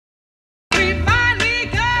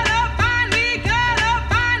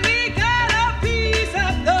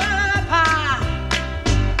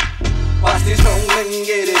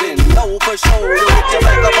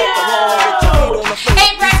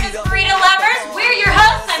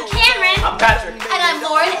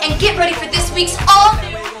this week's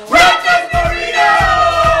all-new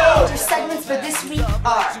Burrito! Your segments for this week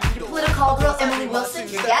are your Politi-Call girl, Emily Wilson,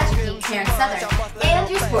 your gadget geek, Taryn Southern, and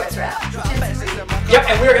your sports rep, Jensen. Yep,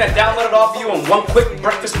 and we're gonna download it all for you in one quick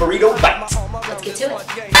breakfast burrito bite. Let's get to it.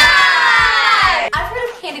 I've heard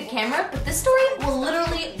of candid camera, but this story will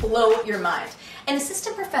literally blow your mind. An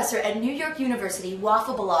assistant professor at New York University,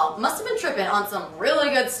 Wafa Bilal, must have been tripping on some really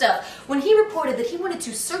good stuff when he reported that he wanted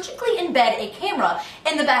to surgically embed a camera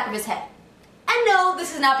in the back of his head. And no,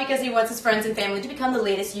 this is not because he wants his friends and family to become the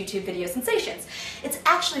latest YouTube video sensations. It's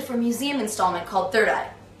actually for a museum installment called Third Eye.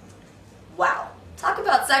 Wow. Talk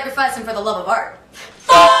about sacrificing for the love of art.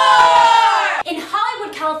 4! In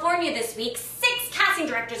Hollywood, California this week, 6 casting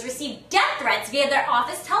directors received death threats via their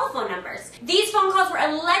office telephone numbers. These phone calls were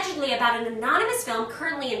allegedly about an anonymous film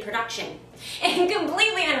currently in production. In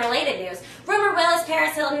completely unrelated news, Rumor Willis,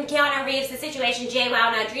 Paris Hilton, Keanu Reeves, The Situation,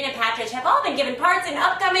 JWoww, and Adrena Patridge have all been given parts in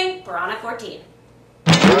upcoming Piranha 14.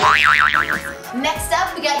 Next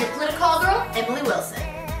up, we got your Politi-Call girl, Emily Wilson.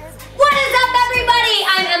 What is up, everybody?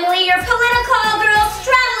 I'm Emily, your Politi-Call girl,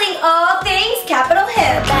 straddling all things Capitol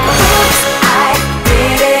Hill. I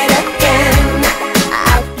did it again.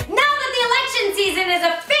 Now that the election season is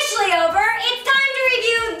officially over, it's time to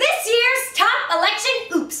review this year's top election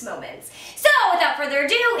oops moments. So, without further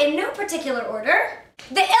ado, in no particular order,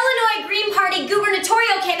 the Illinois Green Party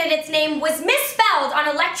gubernatorial candidate's name was misspelled on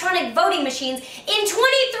electronic voting machines in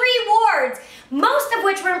 23 wards, most of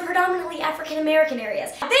which were in predominantly African-American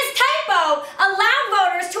areas. This typo allowed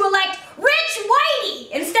voters to elect Rich Whitey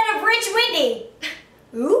instead of Rich Whitney.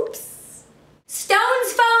 Oops.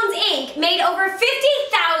 Stones Phones Inc. made over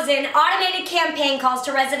 50,000 automated campaign calls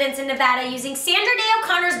to residents in Nevada using Sandra Day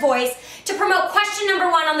O'Connor's voice to promote question number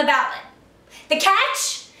 1 on the ballot. The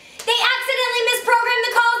catch? They accidentally misprogrammed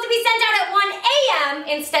the calls to be sent out at 1 a.m.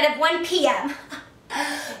 instead of 1 p.m.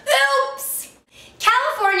 Oops!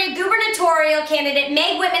 California gubernatorial candidate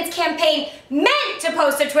Meg Whitman's campaign meant to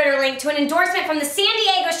post a Twitter link to an endorsement from the San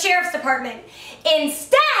Diego Sheriff's Department.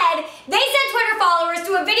 Instead, they sent Twitter followers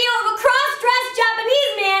to a video of a cross-dressed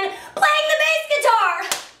Japanese man playing the bass guitar.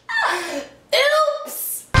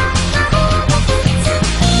 Oops!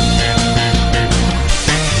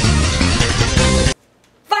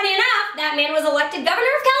 Funny enough, that man was elected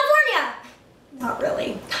governor of California. Not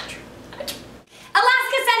really. Not true.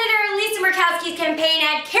 Alaska Senator Lisa Murkowski's campaign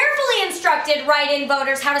had carefully instructed write-in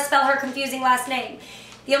voters how to spell her confusing last name.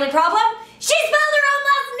 The only problem? She spelled her own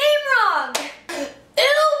last name wrong!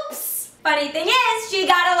 Oops! Funny thing is, she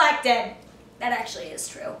got elected. That actually is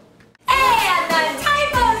true. And the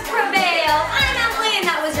typos prevail! I'm Emily, and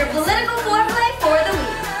that was your political foreplay for the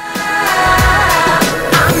week.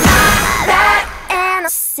 I'm not that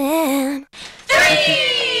innocent. 3!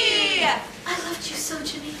 I loved you so,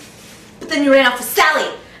 Jimmy. But then you ran off with Sally,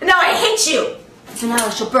 and now I hate you! So now I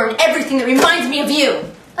shall burn everything that reminds me of you!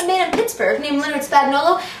 A man in Pittsburgh named Leonard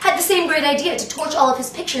Spagnolo had the same great idea to torch all of his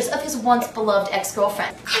pictures of his once-beloved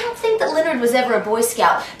ex-girlfriend. I don't think that Leonard was ever a Boy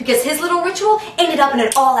Scout, because his little ritual ended up in an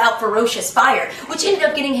all-out ferocious fire, which ended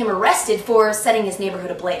up getting him arrested for setting his neighborhood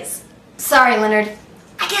ablaze. Sorry, Leonard.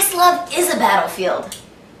 I guess love is a battlefield.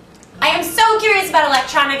 I am so curious about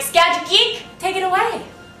electronics. Gadget Geek, take it away.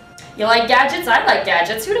 You like gadgets? I like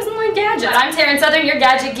gadgets. Who doesn't like gadgets? I'm Taryn Southern, your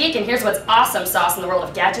Gadget Geek, and here's what's awesome sauce in the world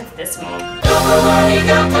of gadgets this week.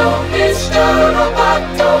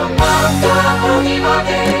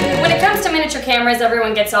 When it comes to miniature cameras,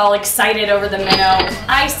 everyone gets all excited over the minnow.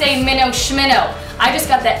 I say minnow schminnow. I just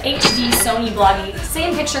got the HD Sony Bloggy.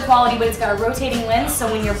 Same picture quality, but it's got a rotating lens, so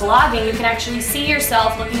when you're blogging, you can actually see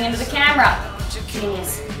yourself looking into the camera.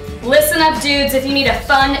 Genius. Listen up, dudes, if you need a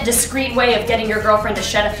fun, discreet way of getting your girlfriend to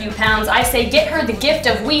shed a few pounds, I say get her the gift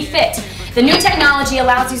of Wii Fit. The new technology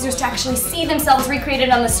allows users to actually see themselves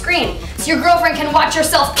recreated on the screen, so your girlfriend can watch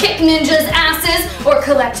herself kick ninjas' asses or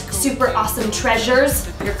collect super awesome treasures.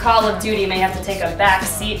 Your Call of Duty may have to take a back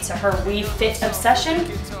seat to her Wii Fit obsession,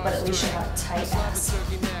 but at least she'll have a tight ass.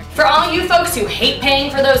 For all you folks who hate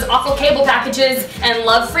paying for those awful cable packages and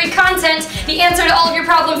love free content, the answer to all of your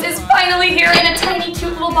problems is finally here in a tiny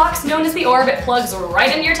cute little box known as the Orb. It plugs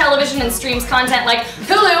right into your television and streams content like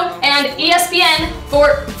Hulu and ESPN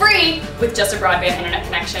for free with just a broadband internet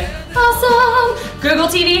connection. Awesome! Google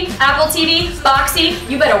TV, Apple TV, Boxy,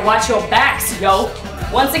 you better watch your backs, yo.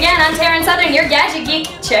 Once again, I'm Taryn Southern, your Gadget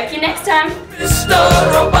Geek. Check you next time. Mr.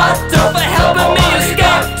 Roboto for helping me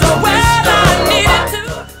escape to where I needed to.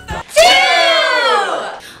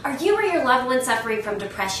 Are you or your loved one suffering from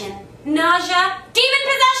depression, nausea, demon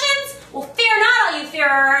possessions? Well, fear not, all you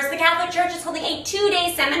fearers. The Catholic Church is holding a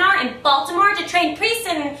 2-day seminar in Baltimore to train priests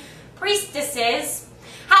and priestesses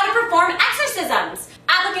how to perform exorcisms.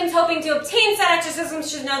 Applicants persons hoping to obtain said exorcism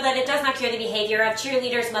should know that it does not cure the behavior of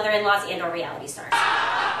cheerleaders, mother-in-laws, and/or reality stars.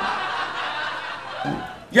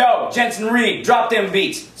 Yo, Jensen Reed, drop them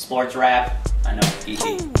beats. Sports rap. I know,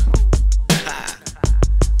 E.T.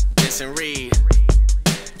 Jensen Reed.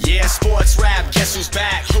 Yeah, sports rap, guess who's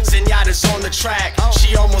back? Zenyatta's on the track.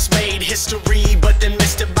 She almost made history, but then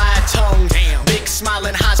missed it by a tongue. Big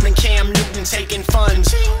smiling Heisman Cam Newton taking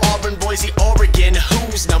funds. Auburn, Boise, Oregon,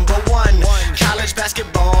 who's number one? College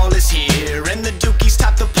basketball is here, and the Dukies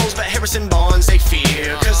top the polls, but Harrison Barnes they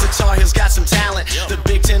fear. Cause the Tar Heels got some talent, the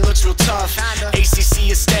Big Ten looks real tough. ACC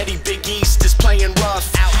is steady, Big East is playing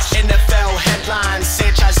rough. NFL headlines,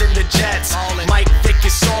 Sanchez in the Jets. Mike Vick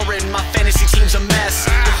is soaring, my fantasy team's a mess.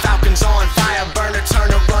 The Falcons on fire, Burner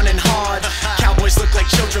Turner running hard. Cowboys look like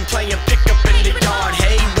children playing pickup in the yard.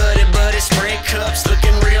 Hey buddy, spread cups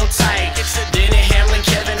looking real tight. Denny Hamlin,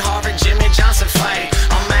 Kevin Harvick, Jimmy Johnson fight.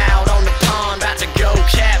 I'm out on the pond, about to go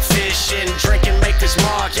catfishing, drinking Maker's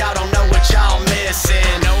Mark. Y'all don't know what y'all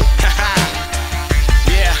missing. Nope.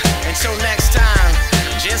 Yeah, until next time,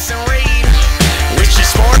 Jensen Reed with your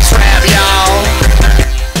sports rap, y'all.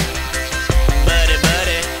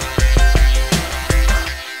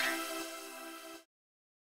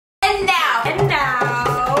 And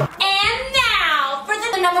now for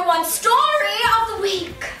the number one story of the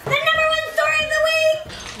week. The number one story of the week.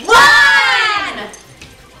 One!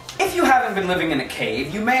 If you haven't been living in a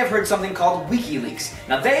cave, you may have heard something called WikiLeaks.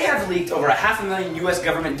 Now, they have leaked over 500,000 US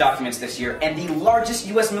government documents this year, and the largest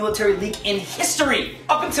US military leak in history.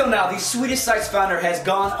 Up until now, the Swedish site's founder has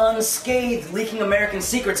gone unscathed leaking American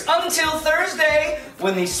secrets until Thursday,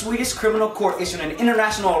 when the Swedish criminal court issued an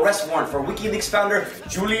international arrest warrant for WikiLeaks founder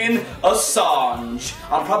Julian Assange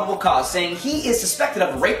on probable cause, saying he is suspected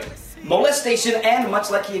of rape, molestation, and much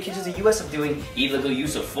like he accuses the US of doing, illegal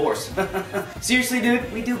use of force. Seriously,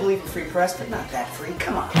 dude, we do believe in free press, but not that free.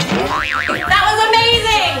 Come on. That was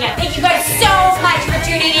amazing! Thank you guys so much for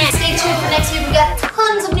tuning in. Stay tuned for next week. We got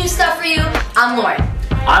tons of new stuff for you. I'm Lauren.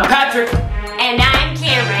 I'm Patrick. And I'm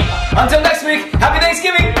Cameron. Until next week, happy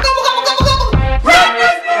Thanksgiving! Gobble, gobble, gobble, gobble!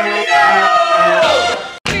 Breakfast burrito!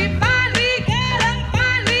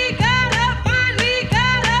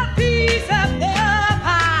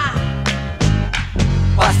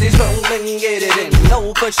 This rolling, get it in,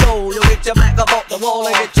 know for sure. You'll get your back up off the wall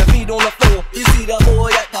and get your feet on the floor. You see the boy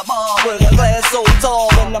at the bar with a glass so tall.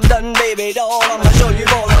 When I'm done, baby doll, I'ma show you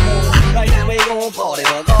all the more. Right now we gon' party,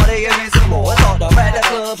 but God, give me some more. It's all the right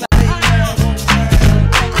club.